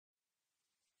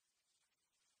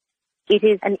It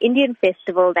is an Indian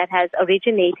festival that has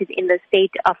originated in the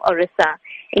state of Orissa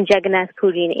in Jagannath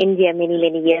Puri in India many,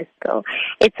 many years ago.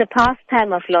 It's a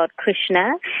pastime of Lord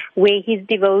Krishna where his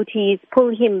devotees pull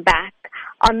him back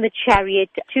on the chariot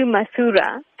to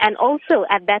Mathura, and also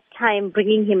at that time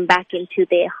bringing him back into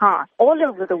their heart. All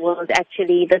over the world,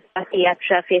 actually, the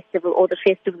Yatra festival or the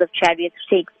Festival of Chariots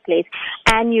takes place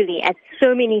annually at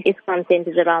so many ISKCON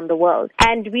centers around the world.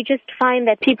 And we just find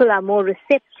that people are more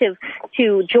receptive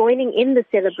to joining in the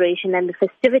celebration and the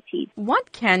festivities.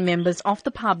 What can members of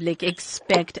the public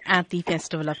expect at the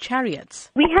Festival of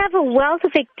Chariots? We have a wealth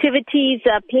of activities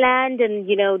planned, and,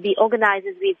 the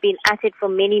organizers, we've been at it for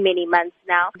many, many months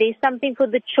now. There's something for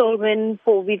the children.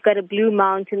 We've got a Blue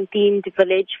Mountain themed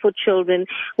village for children,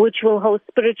 which will host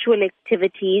spiritual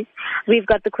activities. We've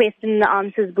got the question and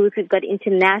answers booth. We've got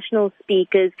international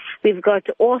speakers. We've got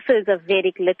authors of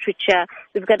Vedic literature.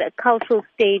 We've got a cultural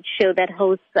stage show that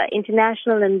hosts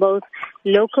international and both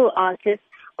local artists.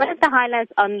 One of the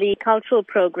highlights on the cultural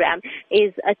program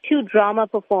is 2 drama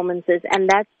performances, and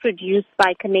that's produced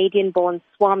by Canadian-born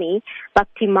Swami,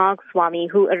 Bhakti Marg Swami,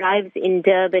 who arrives in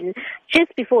Durban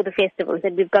just before the festival.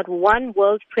 And we've got one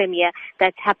world premiere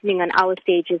that's happening on our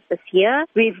stages this year.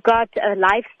 We've got a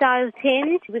lifestyle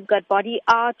tent. We've got body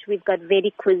art. We've got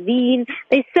Vedic cuisine.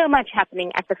 There's so much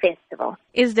happening at the festival.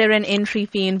 Is there an entry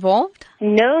fee involved?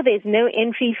 No, there's no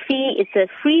entry fee. It's a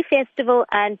free festival,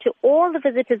 and to all the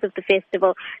visitors of the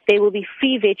festival, there will be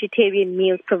free vegetarian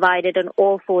meals provided on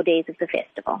all 4 days of the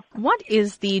festival. What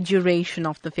is the duration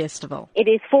of the festival? It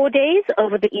is 4 days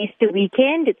over the Easter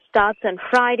weekend. It starts on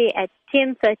Friday at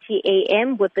 10:30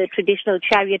 a.m. with the traditional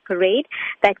chariot parade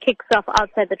that kicks off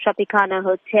outside the Tropicana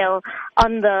Hotel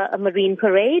on the Marine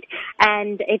Parade.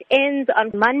 And it ends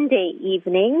on Monday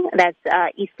evening,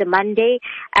 that's Easter Monday,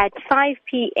 at 5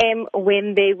 p.m.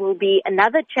 when there will be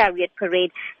another chariot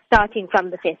parade starting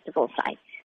from the festival site.